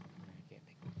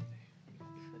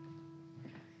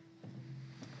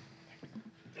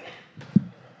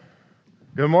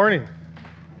Good morning.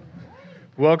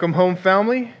 Welcome home,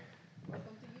 family.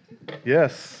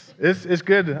 Yes, it's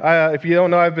good. If you don't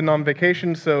know, I've been on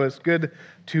vacation, so it's good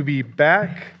to be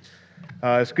back.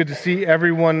 It's good to see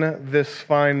everyone this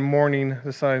fine morning,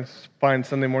 this fine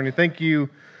Sunday morning. Thank you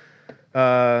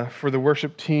for the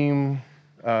worship team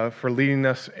for leading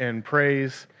us in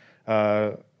praise.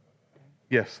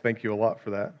 Yes, thank you a lot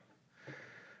for that.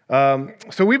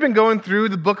 So we've been going through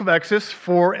the book of Exodus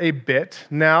for a bit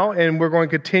now, and we're going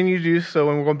to continue to do so,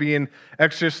 and we're going to be in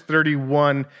Exodus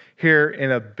 31 here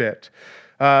in a bit.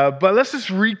 But let's just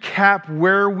recap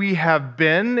where we have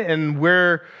been and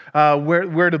where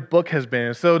the book has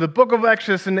been. So the book of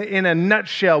Exodus, in a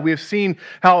nutshell, we have seen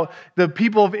how the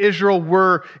people of Israel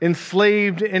were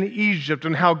enslaved in Egypt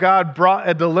and how God brought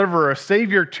a deliverer, a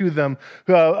savior to them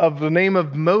of the name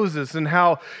of Moses, and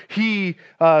how he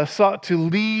sought to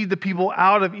lead the people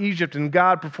out of Egypt, and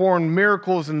God performed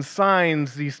miracles and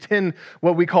signs, these 10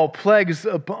 what we call plagues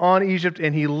upon Egypt,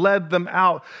 and he led them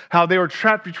out, how they were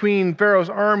trapped between Pharaoh's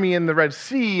army and the Red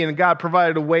Sea, and God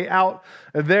provided a way out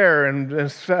there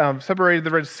and separated the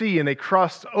Red Sea, and they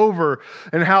crossed over,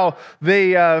 and how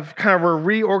they kind of were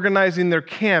reorganizing their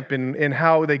camp, and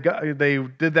how they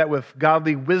did that with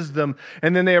godly wisdom.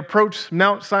 And then they approached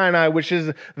Mount Sinai, which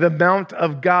is the Mount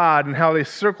of God, and how they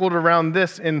circled around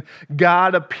this, and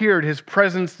God appeared. His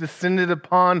presence descended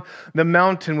upon the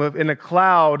mountain in a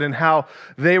cloud, and how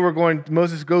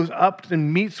Moses goes up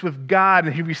and meets with God,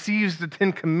 and he receives the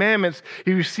 10 Commandments.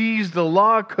 He receives the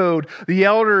law code. The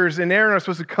elders and Aaron are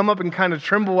supposed to come up and kind of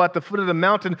tremble at the foot of the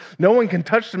mountain. No one can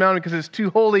touch the mountain because it's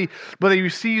too holy, but he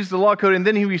receives the law code, and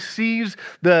then he receives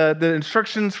the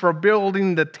instructions for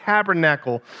building the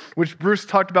tabernacle, which Bruce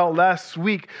talked about last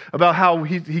week, about how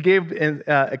he gave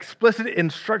explicit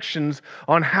instructions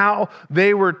on how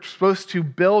they were supposed to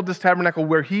build this tabernacle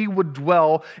where he would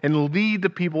dwell and lead the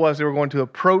people as they were going to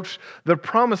approach the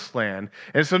promised land.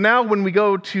 And so now when we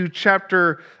go to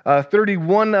chapter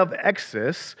 31 of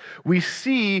Exodus, we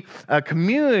see a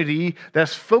community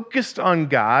that's focused on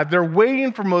God. They're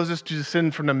waiting for Moses to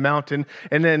descend from the mountain.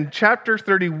 And then chapter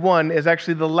 31 is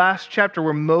actually the last chapter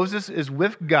where Moses is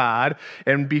with God,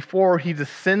 and before he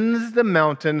descends the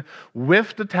mountain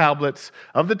with the tablets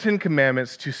of the 10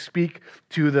 Commandments to speak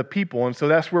to the people. And so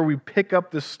that's where we pick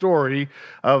up the story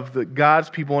of God's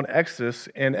people in Exodus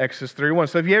 31.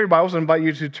 So if you have your Bibles, I invite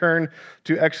you to turn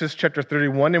to Exodus chapter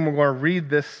 31, and we're going to read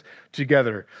this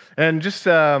together. And just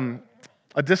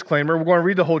a disclaimer, we're going to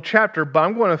read the whole chapter, but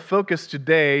I'm going to focus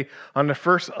today on the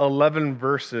first 11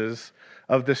 verses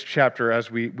of this chapter as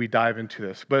we dive into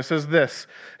this. But it says this: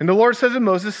 "And the Lord says to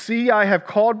Moses, see, I have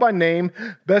called by name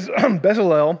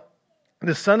Bezalel,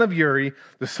 the son of Uri,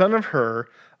 the son of Hur,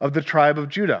 of the tribe of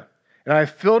Judah. And I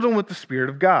have filled him with the Spirit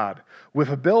of God, with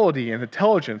ability and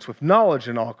intelligence, with knowledge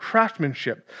and all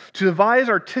craftsmanship, to devise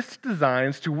artistic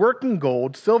designs, to work in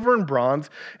gold, silver, and bronze,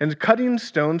 and cutting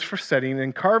stones for setting,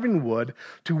 and carving wood,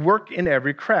 to work in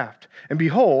every craft. And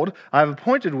behold, I have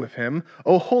appointed with him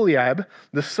Oholiab,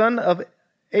 the son of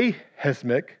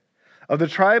Ahizmach, of the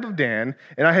tribe of Dan,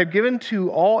 and I have given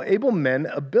to all able men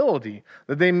ability,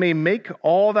 that they may make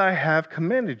all that I have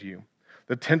commanded you.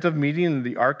 The tent of meeting, and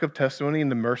the ark of testimony,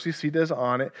 and the mercy seat that is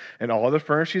on it, and all the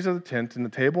furnishings of the tent, and the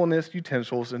table and its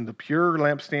utensils, and the pure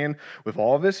lampstand with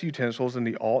all of its utensils, and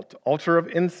the altar of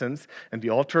incense, and the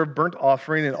altar of burnt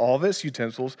offering, and all of its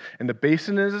utensils, and the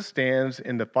basin and its stands,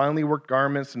 and the finely worked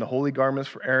garments, and the holy garments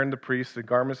for Aaron the priest, the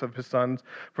garments of his sons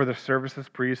for the service as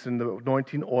priests, and the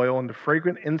anointing oil, and the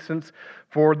fragrant incense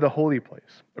for the holy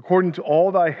place. According to all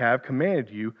that I have commanded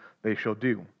you, they shall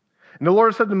do. And the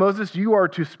Lord said to Moses, you are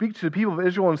to speak to the people of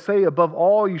Israel and say, above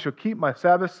all, you shall keep my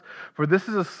Sabbaths, for this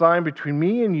is a sign between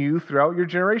me and you throughout your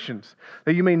generations,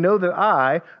 that you may know that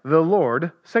I, the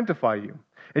Lord, sanctify you.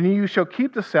 And you shall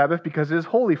keep the Sabbath because it is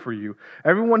holy for you.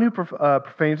 Everyone who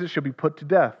profanes it shall be put to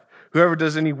death. Whoever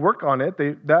does any work on it,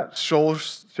 that soul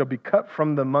shall be cut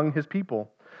from among his people.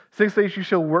 6 days you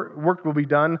shall work will be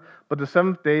done, but the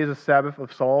seventh day is a Sabbath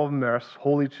of solemn rest,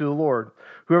 holy to the Lord.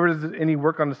 Whoever does any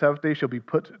work on the Sabbath day shall be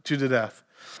put to the death.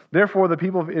 Therefore the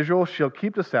people of Israel shall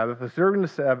keep the Sabbath, observing the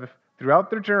Sabbath throughout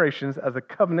their generations as a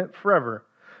covenant forever.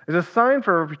 It is a sign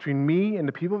forever between me and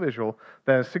the people of Israel,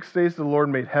 that in 6 days the Lord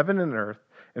made heaven and earth,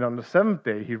 and on the seventh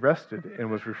day he rested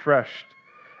and was refreshed.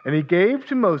 And he gave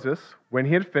to Moses, when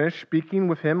he had finished speaking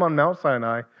with him on Mount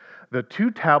Sinai, the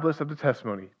 2 tablets of the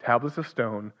testimony, tablets of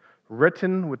stone,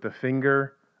 written with the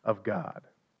finger of God."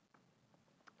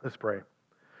 Let's pray.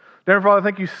 Dear Father,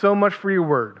 thank you so much for your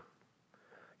word.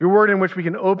 Your word in which we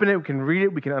can open it, we can read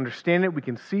it, we can understand it, we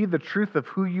can see the truth of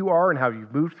who you are and how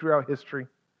you've moved throughout history.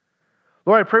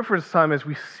 Lord, I pray for this time as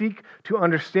we seek to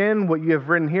understand what you have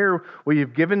written here, what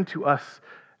you've given to us.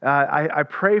 I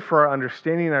pray for our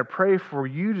understanding, and I pray for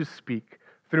you to speak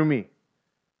through me.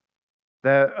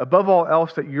 That above all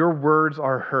else, that your words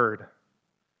are heard,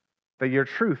 that your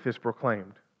truth is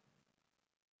proclaimed.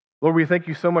 Lord, we thank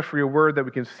you so much for your word, that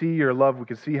we can see your love, we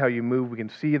can see how you move, we can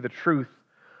see the truth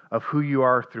of who you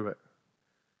are through it.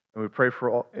 And we pray for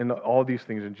all these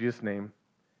things in Jesus' name.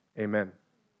 Amen.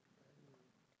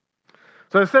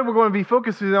 So as I said, we're going to be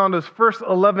focusing on those first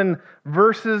 11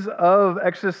 verses of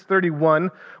Exodus 31,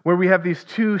 where we have these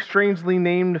two strangely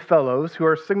named fellows who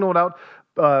are signaled out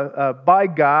by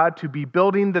God to be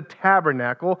building the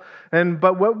tabernacle.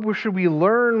 But what should we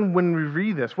learn when we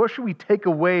read this? What should we take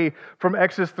away from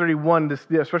Exodus 31,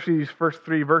 especially these first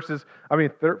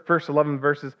 11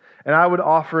 verses? And I would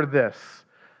offer this: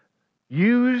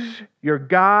 use your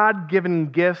God-given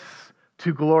gifts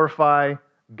to glorify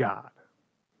God.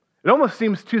 It almost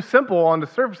seems too simple on the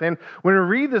surface. And when we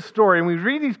read this story and we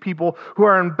read these people who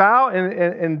are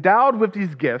endowed with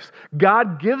these gifts,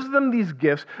 God gives them these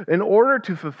gifts in order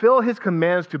to fulfill his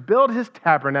commands to build his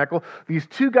tabernacle. These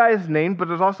two guys named, but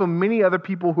there's also many other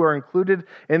people who are included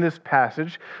in this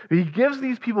passage. He gives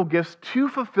these people gifts to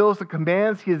fulfill the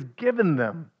commands he has given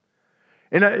them.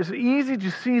 And it's easy to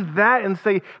see that and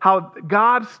say how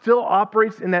God still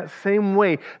operates in that same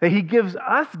way, that he gives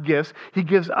us gifts, he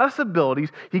gives us abilities,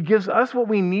 he gives us what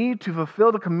we need to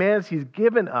fulfill the commands he's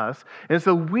given us. And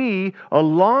so we,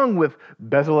 along with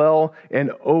Bezalel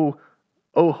and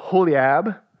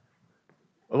Oholiab,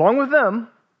 along with them,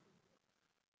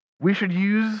 we should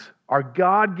use our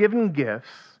God-given gifts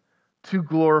to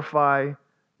glorify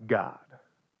God.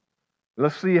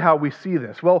 Let's see how we see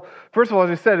this. Well,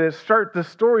 this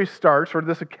story starts, or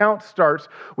this account starts,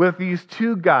 with these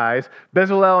two guys,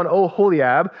 Bezalel and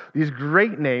Oholiab, these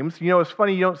great names. You know, it's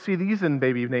funny, you don't see these in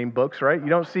baby name books, right? You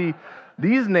don't see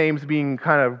these names being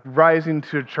kind of rising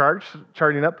to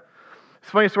charting up. It's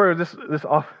a funny story of this.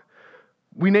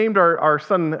 We named our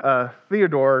son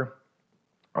Theodore,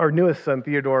 our newest son,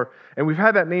 Theodore, and we've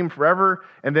had that name forever.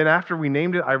 And then after we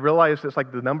named it, I realized it's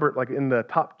like the number, like in the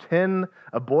top 10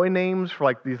 of boy names for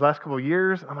like these last couple of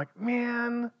years. I'm like,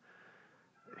 man,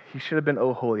 he should have been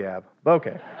Oholiab. But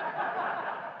okay.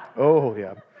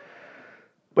 Oholiab.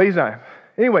 But he's not.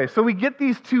 Anyway, so we get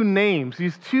these two names,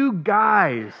 these two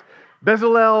guys,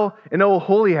 Bezalel and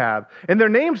Oholiab. And their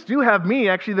names do have meaning.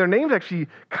 Actually, their names actually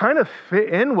kind of fit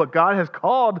in what God has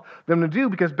called them to do,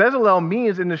 because Bezalel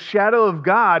means in the shadow of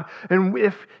God. And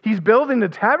if he's building the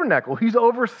tabernacle, he's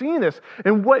overseeing this.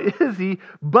 And what is he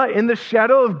but in the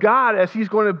shadow of God as he's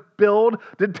going to build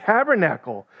the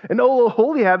tabernacle? And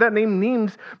Oholiab, that name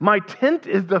means my tent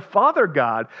is the Father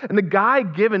God. And the guy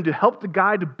given to help the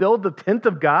guy to build the tent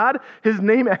of God, his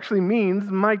name actually means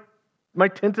my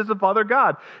tent is the Father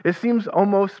God. It seems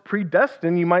almost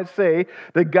predestined, you might say,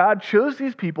 that God chose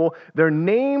these people. They're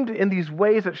named in these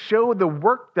ways that show the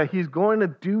work that he's going to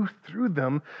do through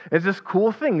them. It's this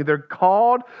cool thing. They're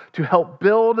called to help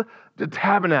build the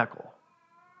tabernacle.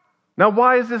 Now,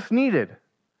 why is this needed?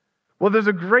 Well, there's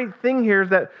a great thing here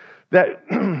that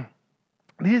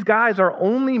these guys are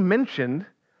only mentioned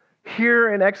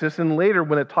here in Exodus, and later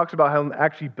when it talks about how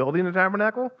actually building the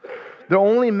tabernacle, they're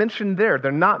only mentioned there.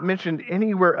 They're not mentioned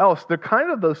anywhere else. They're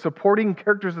kind of those supporting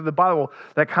characters of the Bible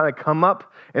that kind of come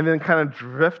up and then kind of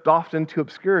drift off into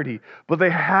obscurity. But they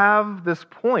have this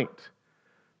point,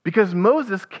 because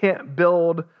Moses can't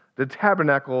build the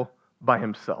tabernacle by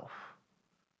himself.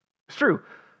 It's true.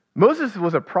 Moses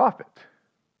was a prophet.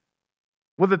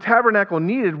 What the tabernacle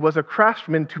needed was a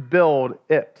craftsman to build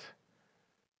it.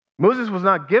 Moses was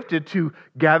not gifted to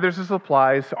gather the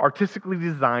supplies, to artistically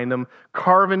design them,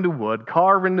 carve into wood,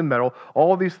 carve into metal,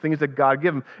 all these things that God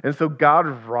gave him. And so God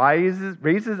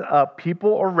raises up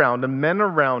people around him, men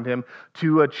around him,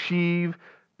 to achieve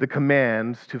the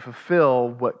commands, to fulfill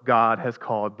what God has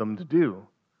called them to do.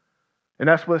 And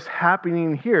that's what's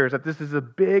happening here, is that this is a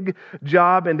big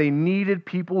job, and they needed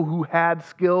people who had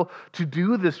skill to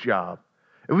do this job.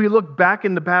 If we look back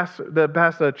in the past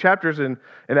chapters in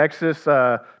Exodus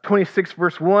 26,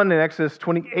 verse 1, and Exodus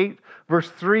 28, verse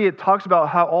 3, it talks about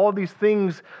how all these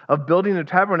things of building the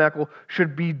tabernacle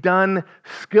should be done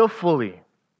skillfully.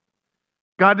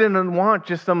 God didn't want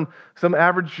just some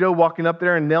average Joe walking up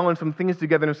there and nailing some things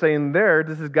together and saying,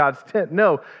 this is God's tent.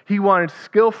 No, he wanted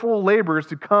skillful laborers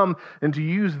to come and to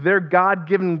use their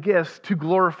God-given gifts to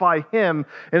glorify him.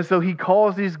 And so he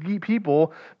calls these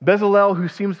people, Bezalel, who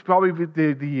seems probably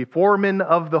the foreman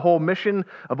of the whole mission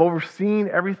of overseeing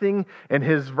everything, and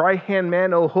his right-hand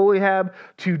man, Oholiab,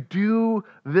 to do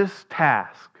this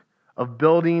task of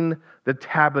building the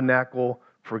tabernacle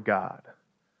for God,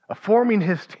 forming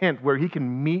his tent where he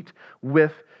can meet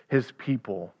with his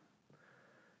people.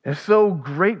 It's so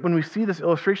great when we see this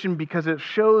illustration because it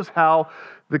shows how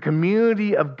the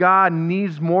community of God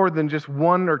needs more than just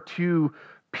one or two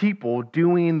people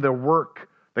doing the work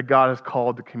that God has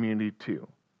called the community to.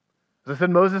 As I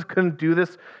said, Moses couldn't do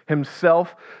this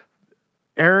himself.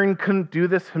 Aaron couldn't do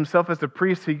this himself as the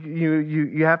priest.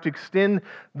 You have to extend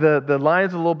the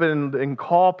lines a little bit and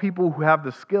call people who have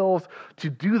the skills to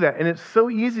do that. And it's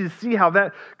so easy to see how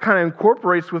that kind of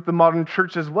incorporates with the modern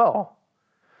church as well.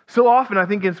 So often, I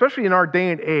think, especially in our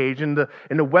day and age, in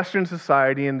the Western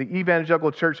society, in the evangelical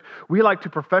church, we like to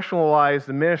professionalize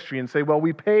the ministry and say, well,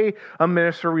 we pay a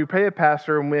minister, we pay a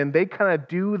pastor, and they kind of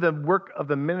do the work of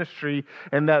the ministry,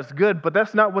 and that's good. But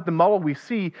that's not what the model we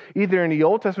see either in the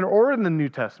Old Testament or in the New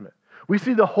Testament. We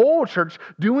see the whole church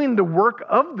doing the work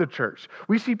of the church.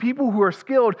 We see people who are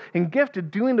skilled and gifted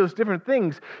doing those different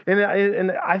things.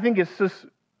 And I think it's just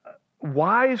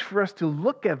wise for us to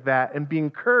look at that and be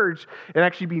encouraged and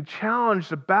actually be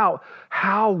challenged about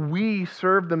how we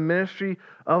serve the ministry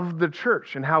of the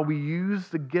church and how we use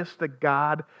the gifts that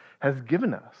God has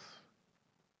given us.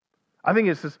 I think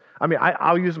it's just,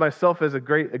 I'll use myself as a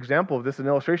great example of this, an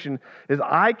illustration, is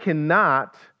I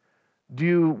cannot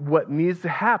do what needs to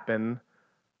happen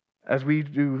as we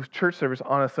do church service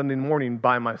on a Sunday morning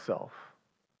by myself.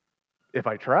 If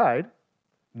I tried,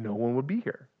 no one would be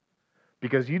here.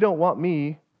 Because you don't want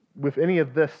me with any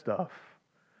of this stuff,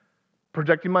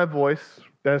 projecting my voice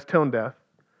that is tone deaf,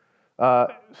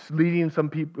 leading some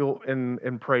people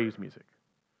in praise music.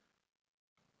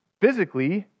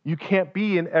 Physically, you can't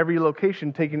be in every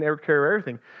location taking care of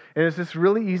everything. And it's just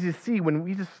really easy to see when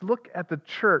we just look at the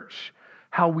church,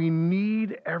 how we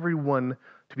need everyone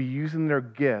to be using their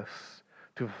gifts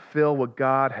to fulfill what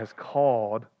God has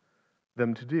called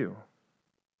them to do.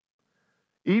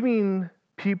 Even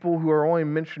people who are only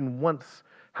mentioned once,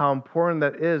 how important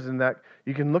that is, and that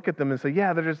you can look at them and say,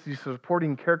 yeah, they're just these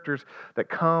supporting characters that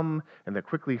come and they're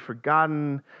quickly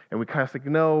forgotten, and we kind of think,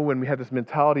 no, when we have this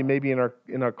mentality maybe in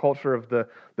our culture of the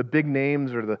big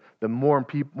names or the more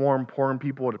important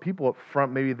people, or the people up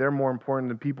front, maybe they're more important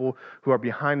than people who are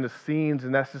behind the scenes,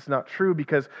 and that's just not true,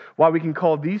 because while we can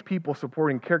call these people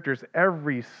supporting characters,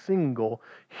 every single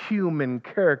human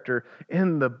character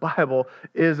in the Bible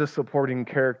is a supporting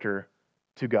character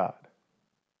to God.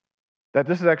 That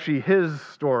this is actually his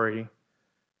story,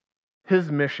 his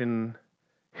mission,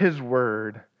 his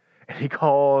word, and he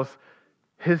calls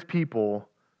his people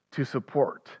to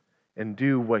support and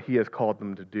do what he has called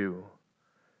them to do.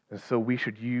 And so we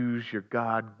should use your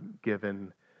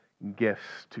God-given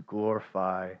gifts to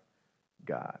glorify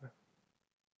God.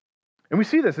 And we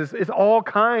see this. It's all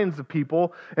kinds of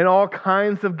people and all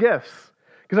kinds of gifts.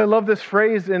 Because I love this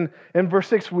phrase in verse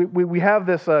 6. We have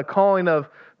this calling of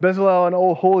Bezalel and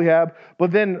Oholiab,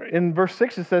 but then in verse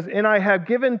 6 it says, and I have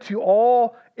given to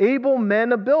all able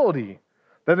men ability,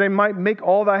 that they might make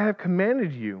all that I have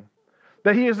commanded you.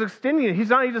 That he is extending it. He's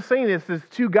not just saying it's these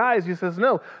two guys. He says,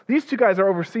 no, these two guys are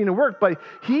overseeing the work, but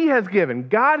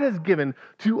God has given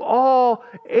to all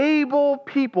able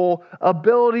people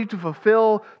ability to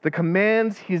fulfill the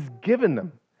commands he's given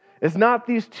them. It's not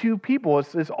these two people.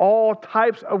 It's all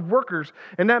types of workers.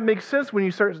 And that makes sense when you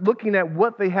start looking at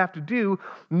what they have to do.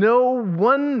 No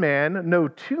one man, no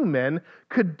two men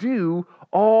could do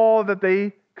all that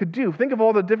they could do. Think of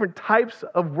all the different types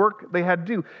of work they had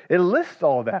to do. It lists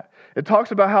all that. It talks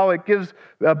about how it gives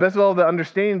Bezalel the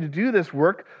understanding to do this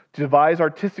work, to devise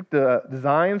artistic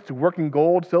designs, to work in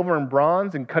gold, silver, and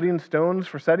bronze, and cutting stones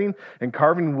for setting, and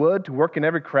carving wood, to work in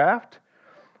every craft.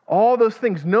 All those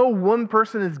things. No one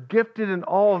person is gifted in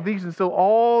all of these. And so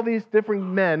all these different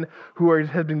men who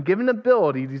have been given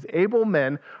ability, these able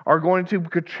men, are going to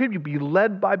contribute, be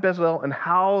led by Bezalel in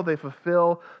how they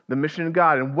fulfill the mission of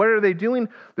God. And what are they doing?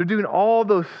 They're doing all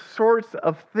those sorts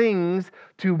of things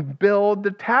to build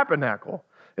the tabernacle.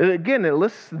 And again, it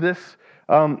lists this,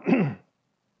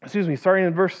 starting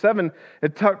in verse 7,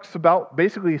 it talks about,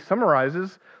 basically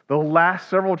summarizes the last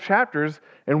several chapters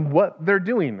and what they're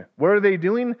doing. What are they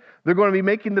doing? They're going to be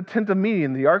making the tent of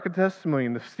meeting, the ark of testimony,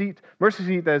 and the mercy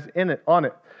seat that is on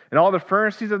it, and all the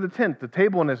furnaces of the tent, the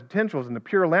table and its utensils, and the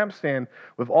pure lampstand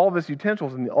with all of its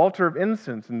utensils, and the altar of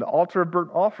incense, and the altar of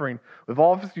burnt offering with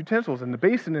all of its utensils, and the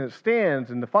basin and its stands,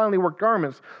 and the finely worked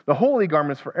garments, the holy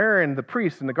garments for Aaron the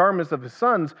priest, and the garments of his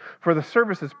sons for the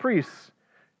service as priests,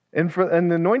 and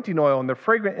the anointing oil and the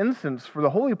fragrant incense for the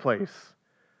holy place.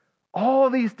 All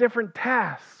these different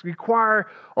tasks require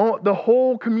the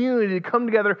whole community to come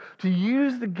together to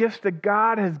use the gifts that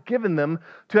God has given them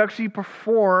to actually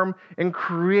perform and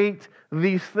create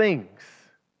these things.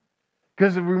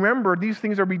 Because remember, these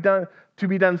things are to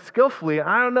be done skillfully.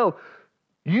 I don't know.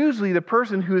 Usually the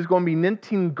person who is going to be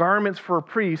knitting garments for a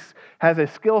priest has a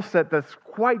skill set that's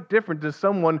quite different to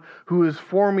someone who is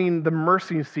forming the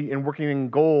mercy seat and working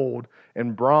in gold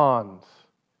and bronze.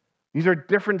 These are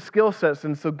different skill sets,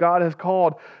 and so God has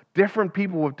called different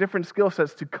people with different skill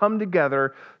sets to come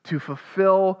together to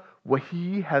fulfill what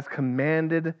He has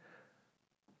commanded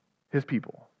His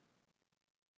people.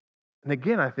 And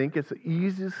again, I think it's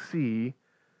easy to see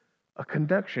a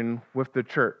connection with the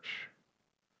church.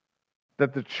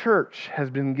 That the church has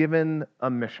been given a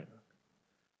mission.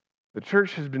 The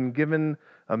church has been given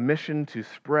a mission to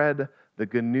spread the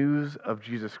good news of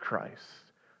Jesus Christ,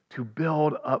 to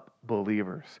build up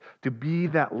believers, to be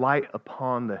that light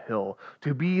upon the hill,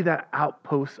 to be that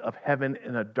outpost of heaven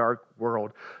in a dark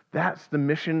world. That's the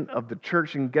mission of the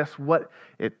church, and guess what?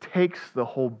 It takes the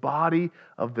whole body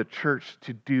of the church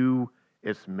to do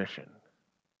its mission.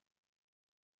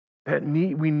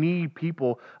 We need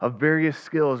people of various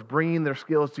skills bringing their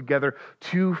skills together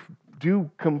to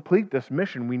complete this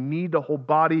mission. We need the whole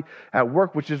body at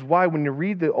work, which is why when you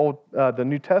read the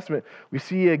New Testament, we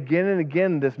see again and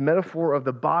again this metaphor of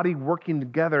the body working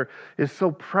together is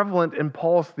so prevalent in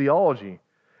Paul's theology.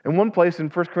 In one place in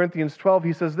 1 Corinthians 12,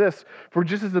 he says this, "For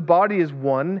just as the body is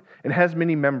one and has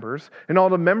many members, and all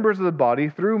the members of the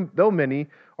body, though many,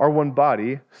 are one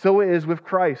body, so it is with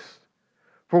Christ.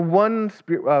 For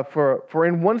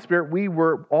in one Spirit we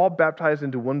were all baptized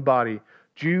into one body,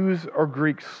 Jews or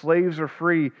Greeks, slaves or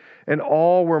free, and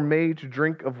all were made to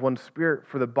drink of one Spirit.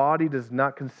 For the body does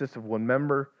not consist of one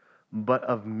member, but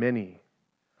of many."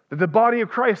 That the body of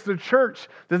Christ, the church,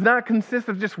 does not consist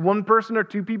of just one person or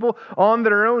two people on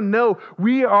their own. No,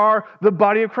 we are the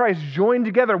body of Christ, joined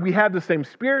together. We have the same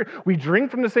Spirit. We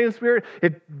drink from the same Spirit.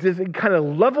 It kind of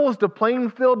levels the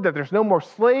playing field that there's no more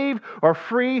slave or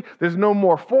free. There's no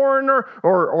more foreigner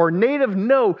or native.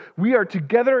 No, we are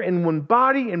together in one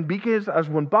body, and because as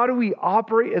one body, we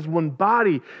operate as one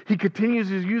body. He continues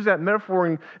to use that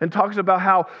metaphor and talks about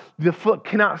how the foot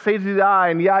cannot say to the eye,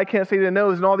 and the eye can't say to the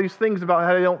nose, and all these things about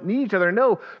how they don't need each other.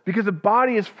 No, because the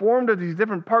body is formed of these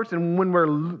different parts, and when we're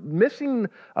missing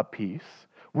a piece,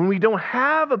 when we don't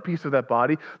have a piece of that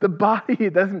body, the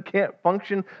body can't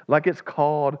function like it's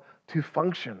called to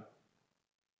function.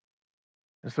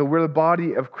 And so we're the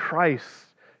body of Christ,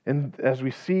 and as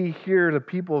we see here, the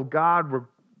people of God were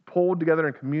pulled together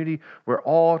in community where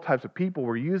all types of people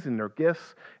were using their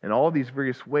gifts in all these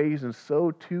various ways, and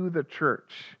so too the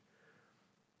church,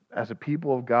 as a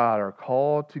people of God, are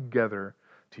called together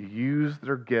to use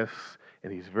their gifts in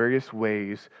these various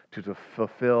ways to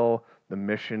fulfill the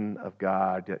mission of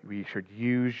God, that we should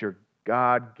use your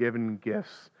God-given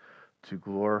gifts to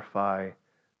glorify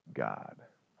God.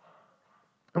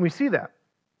 And we see that.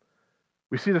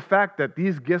 We see the fact that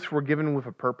these gifts were given with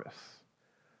a purpose,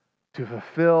 to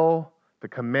fulfill the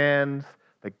commands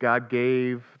that God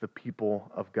gave the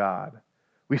people of God.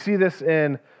 We see this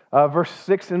in verse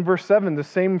 6 and verse 7, the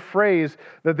same phrase,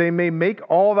 that they may make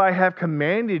all that I have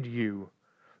commanded you.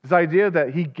 This idea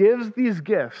that He gives these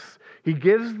gifts, He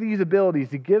gives these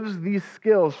abilities, He gives these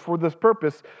skills for this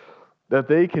purpose, that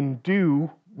they can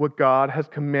do what God has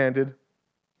commanded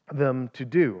them to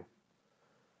do.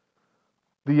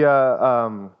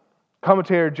 The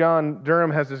commentator John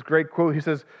Durham has this great quote. He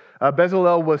says,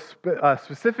 Bezalel was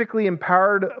specifically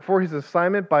empowered for his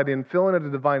assignment by the infilling of the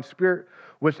divine Spirit,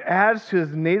 which adds to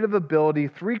his native ability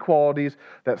three qualities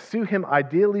that suit him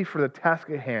ideally for the task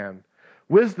at hand.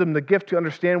 Wisdom, the gift to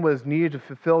understand what is needed to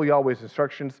fulfill Yahweh's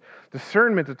instructions.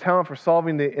 Discernment, the talent for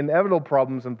solving the inevitable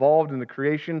problems involved in the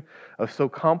creation of so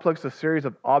complex a series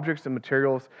of objects and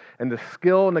materials. And the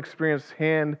skill and experienced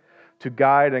hand to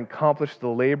guide and accomplish the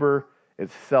labor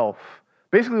itself.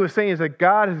 Basically what he's saying is that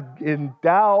God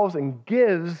endows and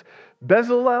gives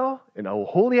Bezalel and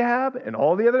Oholiab and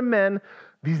all the other men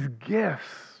these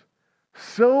gifts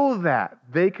so that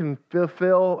they can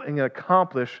fulfill and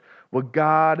accomplish what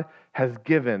God has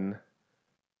given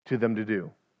to them to do.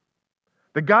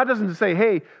 That God doesn't say,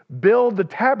 hey, build the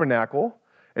tabernacle,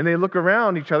 and they look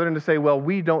around each other and they say, well,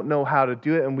 we don't know how to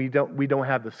do it and we don't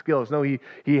have the skills. No, he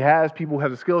has people who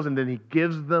have the skills, and then He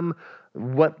gives them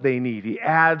what they need. He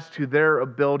adds to their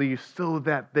ability so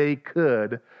that they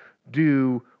could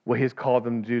do what He's called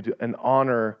them to do and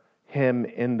honor Him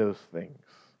in those things.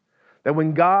 That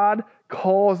when God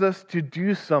calls us to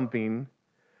do something,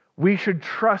 we should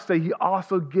trust that He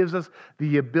also gives us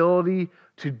the ability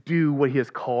to do what He has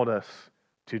called us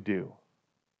to do.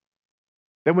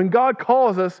 That when God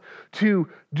calls us to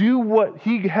do what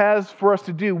He has for us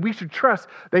to do, we should trust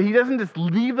that He doesn't just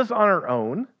leave us on our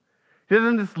own. He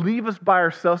doesn't just leave us by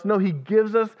ourselves. No, he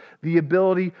gives us the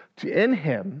ability to, in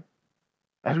him,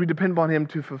 as we depend upon him,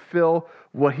 to fulfill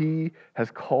what he has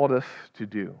called us to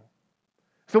do.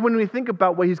 So when we think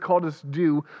about what he's called us to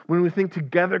do, when we think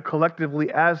together collectively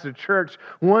as the church,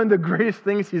 one of the greatest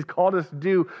things he's called us to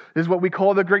do is what we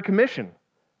call the Great Commission.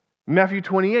 Matthew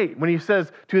 28, when he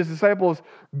says to his disciples,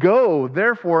 "Go,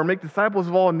 therefore, and make disciples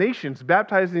of all nations,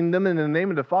 baptizing them in the name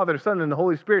of the Father, the Son, and the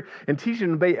Holy Spirit, and teaching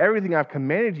them to obey everything I've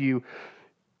commanded you.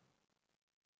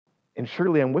 And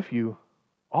surely I'm with you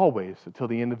always until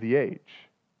the end of the age."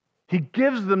 He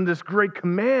gives them this great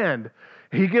command.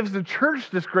 He gives the church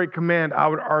this great command, I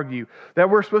would argue, that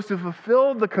we're supposed to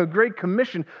fulfill the Great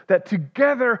Commission, that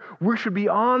together we should be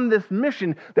on this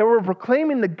mission, that we're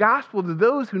proclaiming the gospel to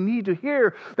those who need to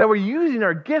hear, that we're using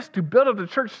our gifts to build up the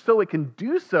church so it can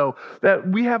do so, that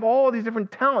we have all these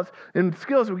different talents and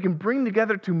skills that we can bring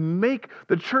together to make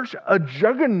the church a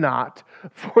juggernaut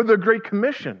for the Great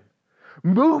Commission.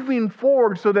 Moving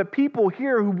forward so that people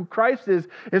hear who Christ is,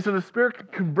 and so the Spirit can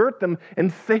convert them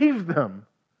and save them.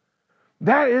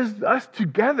 That is us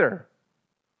together,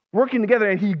 working together,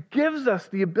 and he gives us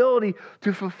the ability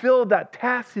to fulfill that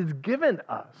task he's given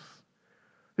us.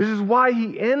 This is why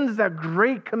he ends that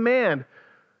great command,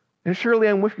 "And surely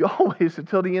I'm with you always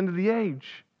until the end of the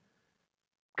age."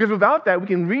 Because without that, we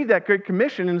can read that Great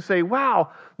Commission and say, wow,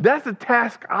 that's a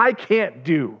task I can't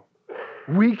do.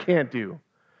 We can't do.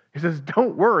 He says,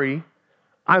 don't worry,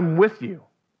 I'm with you.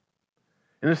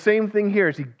 And the same thing here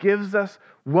is he gives us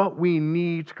what we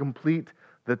need to complete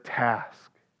the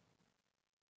task.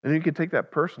 And you can take that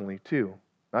personally too.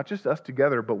 Not just us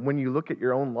together, but when you look at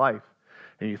your own life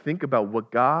and you think about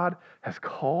what God has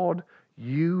called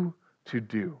you to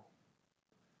do.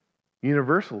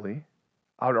 Universally,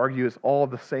 I would argue it's all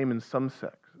the same in some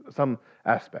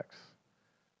aspects.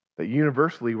 That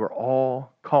universally, we're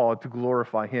all called to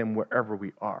glorify him wherever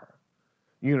we are.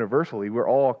 Universally, we're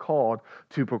all called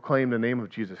to proclaim the name of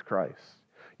Jesus Christ.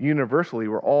 Universally,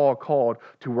 we're all called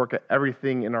to work at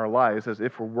everything in our lives as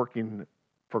if we're working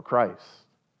for Christ.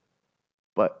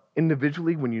 But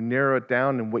individually, when you narrow it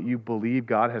down and what you believe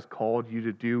God has called you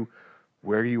to do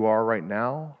where you are right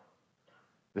now,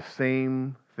 the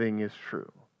same thing is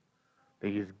true. That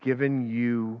he's given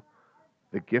you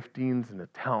the giftings and the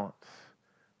talents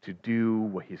to do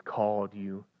what he's called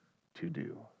you to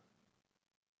do.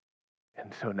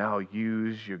 And so now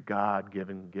use your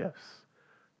God-given gifts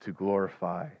to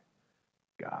glorify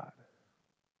God.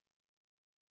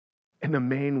 In the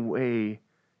main way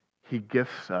he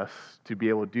gifts us to be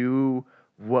able to do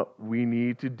what we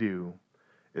need to do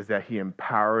is that he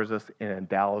empowers us and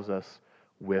endows us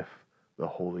with the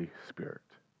Holy Spirit.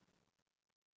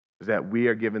 Is that we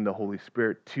are given the Holy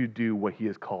Spirit to do what he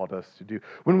has called us to do.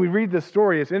 When we read this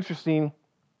story, it's interesting.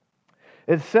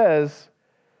 It says,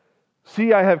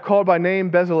 "See, I have called by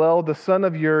name Bezalel, the son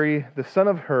of Uri, the son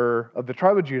of Hur, of the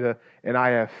tribe of Judah, and I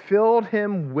have filled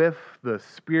him with the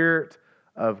Spirit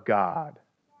of God."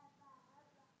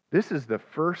 This is the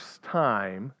first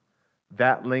time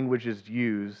that language is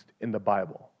used in the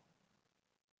Bible.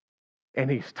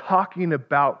 And he's talking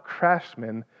about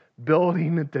craftsmen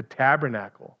building the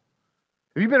tabernacle.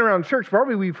 If you've been around church,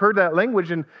 probably we've heard that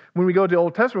language, and when we go to the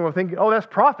Old Testament, we're thinking, oh, that's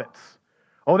prophets.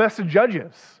 Oh, that's the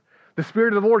judges. The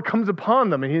Spirit of the Lord comes upon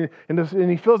them, and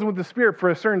he fills them with the Spirit for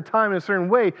a certain time in a certain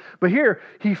way. But here,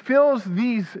 he fills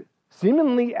these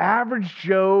seemingly average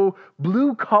Joe,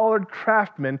 blue-collared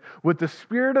craftsmen with the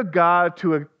Spirit of God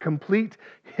to complete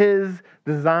his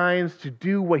designs to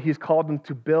do what he's called them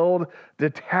to build, the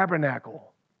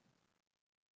tabernacle,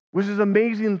 which is an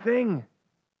amazing thing.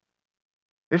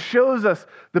 It shows us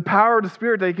the power of the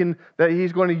Spirit that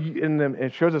he's going to, and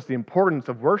it shows us the importance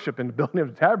of worship and the building of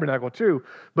the tabernacle too.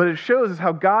 But it shows us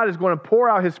how God is going to pour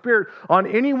out his Spirit on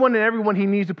anyone and everyone he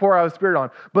needs to pour out his Spirit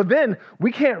on. But then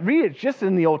we can't read it just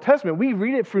in the Old Testament. We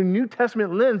read it through New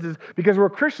Testament lenses because we're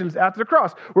Christians after the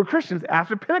cross. We're Christians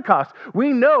after Pentecost.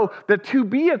 We know that to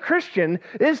be a Christian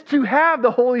is to have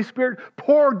the Holy Spirit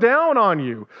pour down on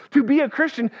you. To be a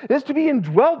Christian is to be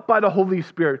indwelt by the Holy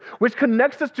Spirit, which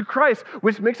connects us to Christ,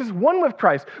 which makes us one with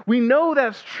Christ. We know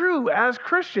that's true as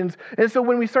Christians. And so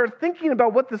when we start thinking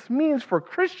about what this means for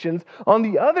Christians on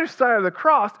the other side of the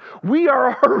cross, we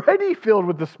are already filled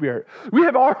with the Spirit. We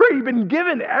have already been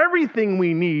given everything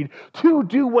we need to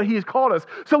do what he's called us.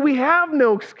 So we have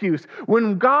no excuse.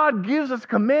 When God gives us a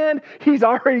command, he's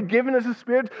already given us a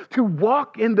Spirit to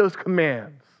walk in those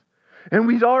commands. And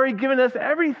he's already given us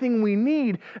everything we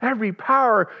need, every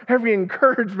power, every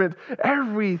encouragement,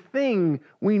 everything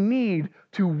we need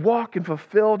to walk and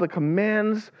fulfill the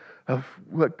commands of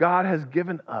what God has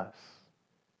given us.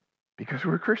 Because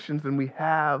we're Christians and we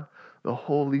have the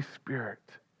Holy Spirit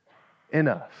in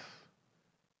us.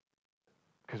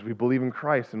 Because we believe in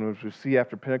Christ, and as we see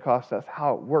after Pentecost, that's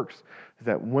how it works, is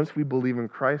that once we believe in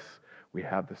Christ, we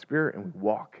have the Spirit, and we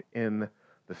walk in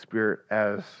the Spirit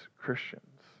as Christians.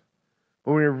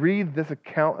 But when we read this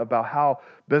account about how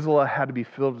Bezalel had to be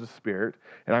filled with the Spirit,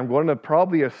 and I'm going to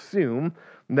probably assume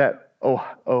that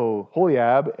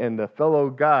Holiab and the fellow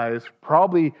guys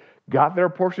probably got their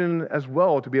portion as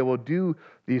well to be able to do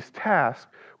these tasks,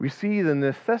 we see the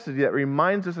necessity that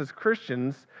reminds us as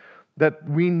Christians that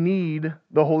we need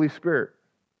the Holy Spirit.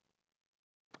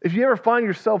 If you ever find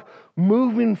yourself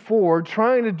moving forward,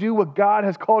 trying to do what God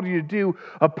has called you to do,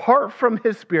 apart from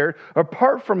His Spirit,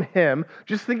 apart from Him,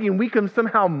 just thinking we can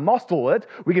somehow muscle it,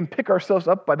 we can pick ourselves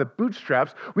up by the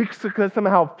bootstraps, we can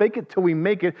somehow fake it till we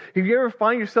make it. If you ever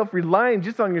find yourself relying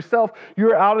just on yourself,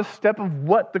 you're out of step of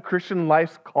what the Christian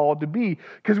life's called to be,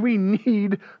 because we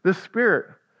need the Spirit.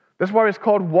 That's why it's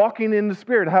called walking in the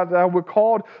Spirit, how we're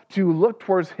called to look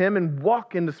towards Him and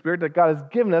walk in the Spirit that God has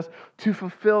given us to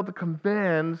fulfill the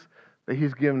commands that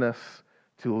He's given us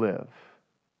to live.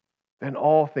 In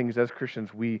all things, as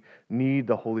Christians, we need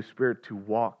the Holy Spirit to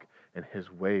walk in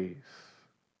His ways.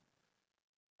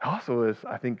 It also is,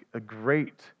 I think, a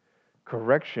great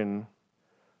correction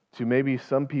to maybe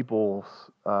some people's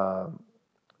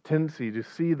tendency to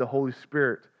see the Holy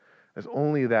Spirit as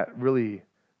only that really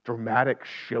dramatic,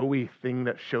 showy thing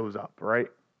that shows up, right?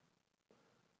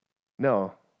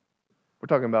 No. We're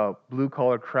talking about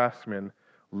blue-collar craftsmen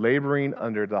laboring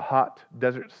under the hot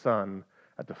desert sun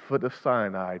at the foot of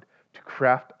Sinai to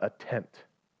craft a tent,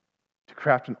 to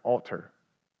craft an altar,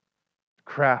 to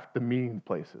craft the meeting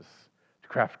places, to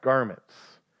craft garments,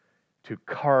 to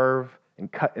carve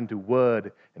and cut into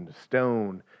wood and to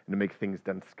stone, and to make things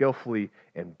done skillfully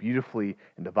and beautifully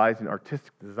and devising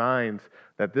artistic designs,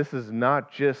 that this is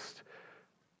not just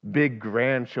big,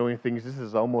 grand showing things. This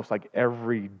is almost like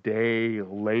everyday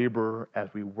labor as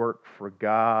we work for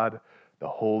God. The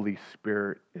Holy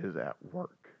Spirit is at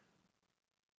work.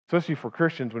 Especially for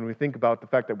Christians, when we think about the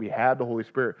fact that we have the Holy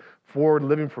Spirit for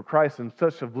living for Christ, and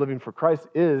such of living for Christ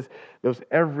is those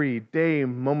everyday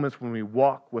moments when we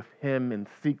walk with Him and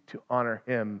seek to honor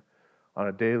Him on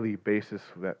a daily basis,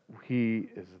 that He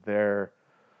is there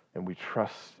and we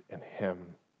trust in Him.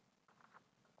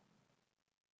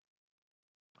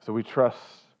 So we trust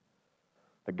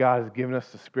that God has given us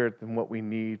the Spirit and what we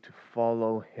need to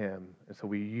follow Him. And so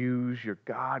we use your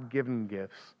God-given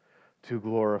gifts to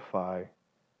glorify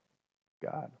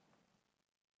God.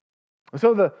 And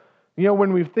so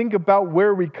when we think about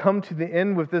where we come to the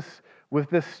end with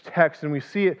this text, and we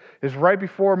see it is right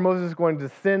before Moses is going to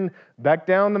descend back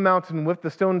down the mountain with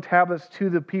the stone tablets to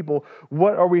the people.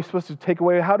 What are we supposed to take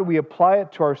away? How do we apply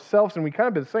it to ourselves? And we kind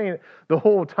of been saying it the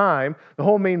whole time. The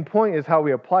whole main point is how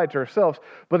we apply it to ourselves.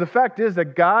 But the fact is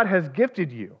that God has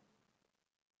gifted you.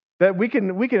 That we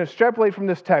can extrapolate from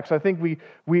this text. I think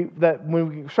that when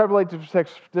we extrapolate this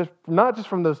text, not just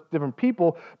from those different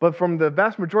people, but from the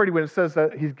vast majority, when it says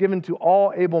that He's given to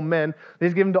all able men, that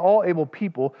He's given to all able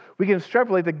people, we can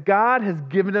extrapolate that God has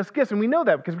given us gifts. And we know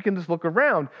that because we can just look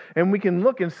around and we can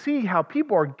look and see how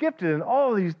people are gifted in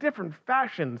all these different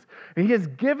fashions. And He has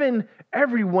given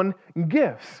everyone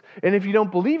gifts. And if you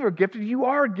don't believe you're gifted, you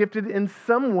are gifted in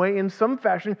some way, in some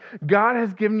fashion. God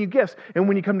has given you gifts. And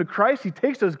when you come to Christ, He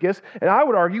takes those gifts, and I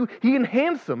would argue He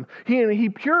enhances them. He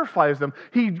purifies them.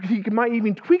 He might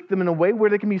even tweak them in a way where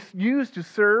they can be used to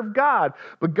serve God.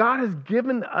 But God has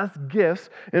given us gifts,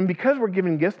 and because we're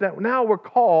given gifts, now we're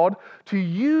called to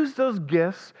use those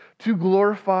gifts to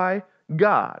glorify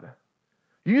God.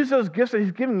 Use those gifts that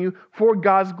He's given you for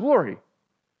God's glory.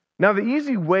 Now, the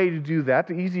easy way to do that,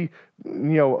 the easy,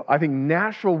 I think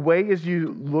natural way is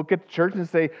you look at the church and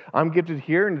say, I'm gifted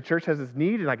here and the church has this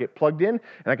need and I get plugged in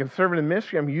and I can serve in the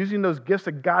ministry. I'm using those gifts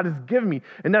that God has given me.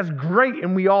 And that's great,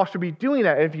 and we all should be doing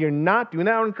that. And if you're not doing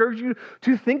that, I would encourage you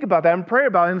to think about that and pray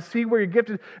about it and see where you're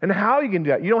gifted and how you can do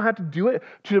that. You don't have to do it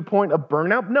to the point of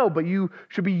burnout. No, but you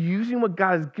should be using what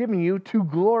God has given you to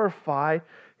glorify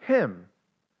Him.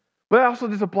 But it also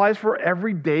just applies for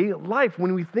everyday life.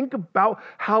 When we think about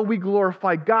how we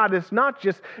glorify God, it's not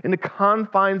just in the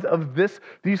confines of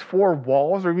these four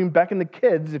walls, or even back in the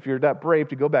kids, if you're that brave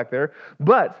to go back there,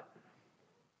 but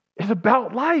it's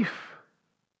about life.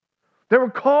 That we're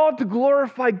called to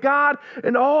glorify God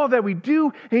in all that we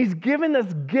do, and He's given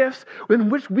us gifts in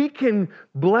which we can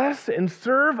bless and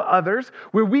serve others,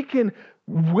 where we can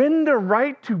win the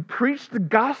right to preach the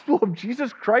gospel of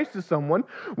Jesus Christ to someone,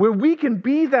 where we can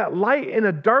be that light in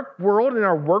a dark world in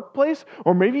our workplace,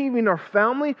 or maybe even our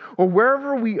family, or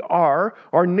wherever we are,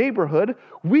 our neighborhood.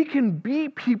 We can be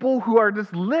people who are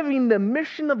just living the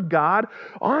mission of God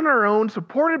on our own,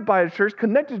 supported by a church,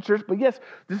 connected to church, but yes,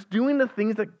 just doing the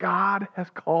things that God has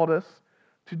called us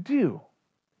to do.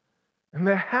 And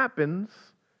that happens,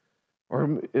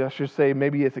 or I should say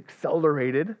maybe it's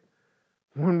accelerated,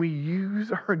 when we use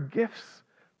our gifts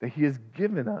that He has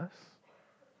given us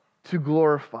to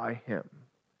glorify Him,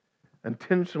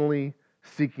 intentionally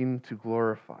seeking to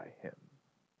glorify Him.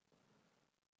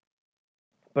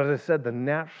 But as I said, the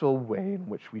natural way in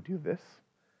which we do this,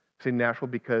 I say natural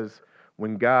because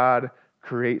when God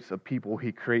creates a people,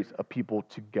 He creates a people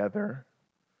together.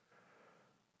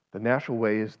 The natural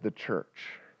way is the church,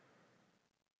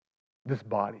 this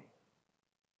body.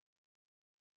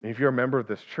 If you're a member of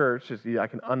this church, I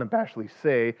can unabashedly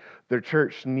say, the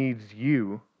church needs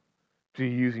you to be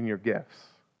using your gifts.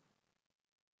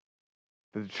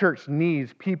 The church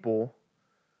needs people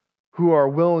who are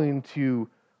willing to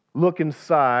look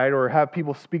inside or have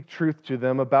people speak truth to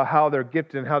them about how they're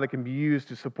gifted and how they can be used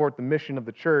to support the mission of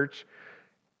the church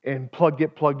and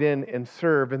get plugged in and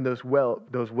serve in those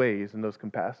ways and those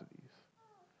capacities.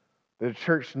 The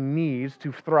church needs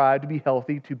to thrive, to be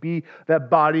healthy, to be that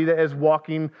body that is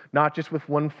walking not just with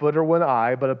one foot or one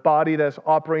eye, but a body that's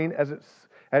operating as it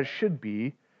should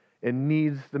be. It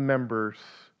needs the members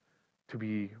to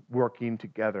be working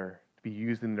together, to be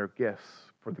using their gifts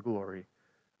for the glory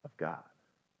of God.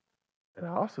 And I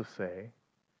also say,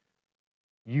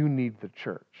 you need the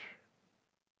church.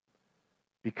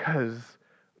 Because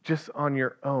just on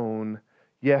your own,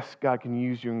 yes, God can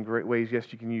use you in great ways. Yes,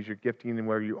 you can use your gifting and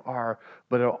where you are,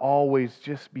 but it'll always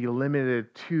just be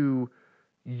limited to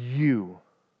you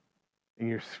in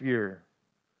your sphere.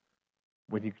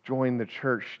 When you join the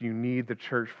church, you need the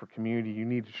church for community. You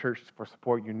need the church for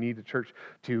support. You need the church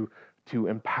to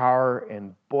empower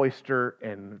and bolster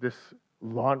and this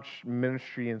launch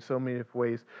ministry in so many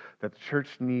ways that the church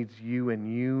needs you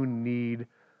and you need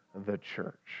the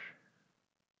church.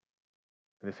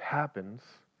 And this happens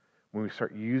when we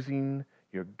start using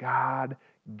your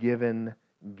God-given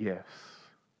gifts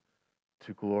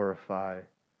to glorify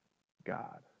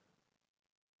God.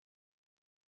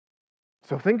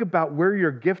 So think about where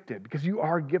you're gifted, because you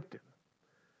are gifted.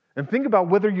 And think about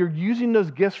whether you're using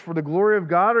those gifts for the glory of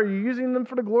God or you're using them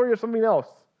for the glory of something else.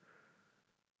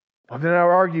 Well, then I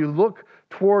would argue, look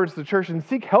towards the church and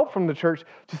seek help from the church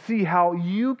to see how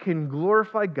you can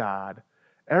glorify God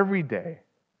every day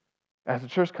as the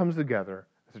church comes together,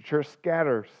 as the church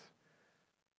scatters,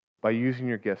 by using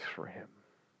your gifts for Him.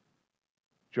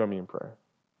 Join me in prayer.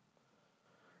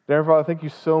 Dear Father, thank you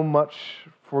so much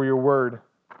for your word,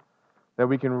 that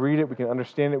we can read it, we can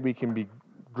understand it, we can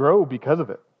grow because of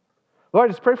it. Lord,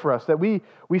 I just pray for us that we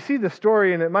see the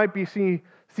story, and it might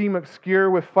seem obscure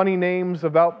with funny names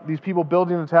about these people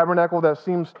building a tabernacle that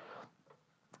seems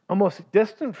almost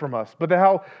distant from us, but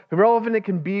how relevant it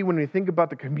can be when we think about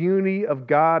the community of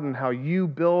God and how you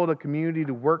build a community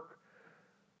to work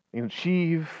and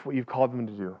achieve what you've called them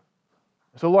to do.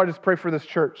 So Lord, I just pray for this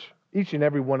church, each and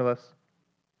every one of us.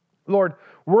 Lord,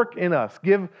 work in us.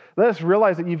 Let us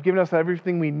realize that you've given us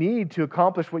everything we need to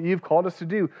accomplish what you've called us to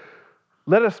do.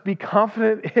 Let us be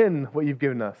confident in what you've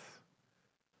given us.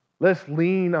 Let us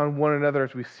lean on one another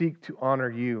as we seek to honor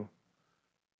you.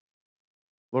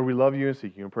 Lord, we love you and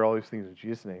seek you and pray all these things in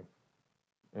Jesus' name.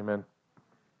 Amen.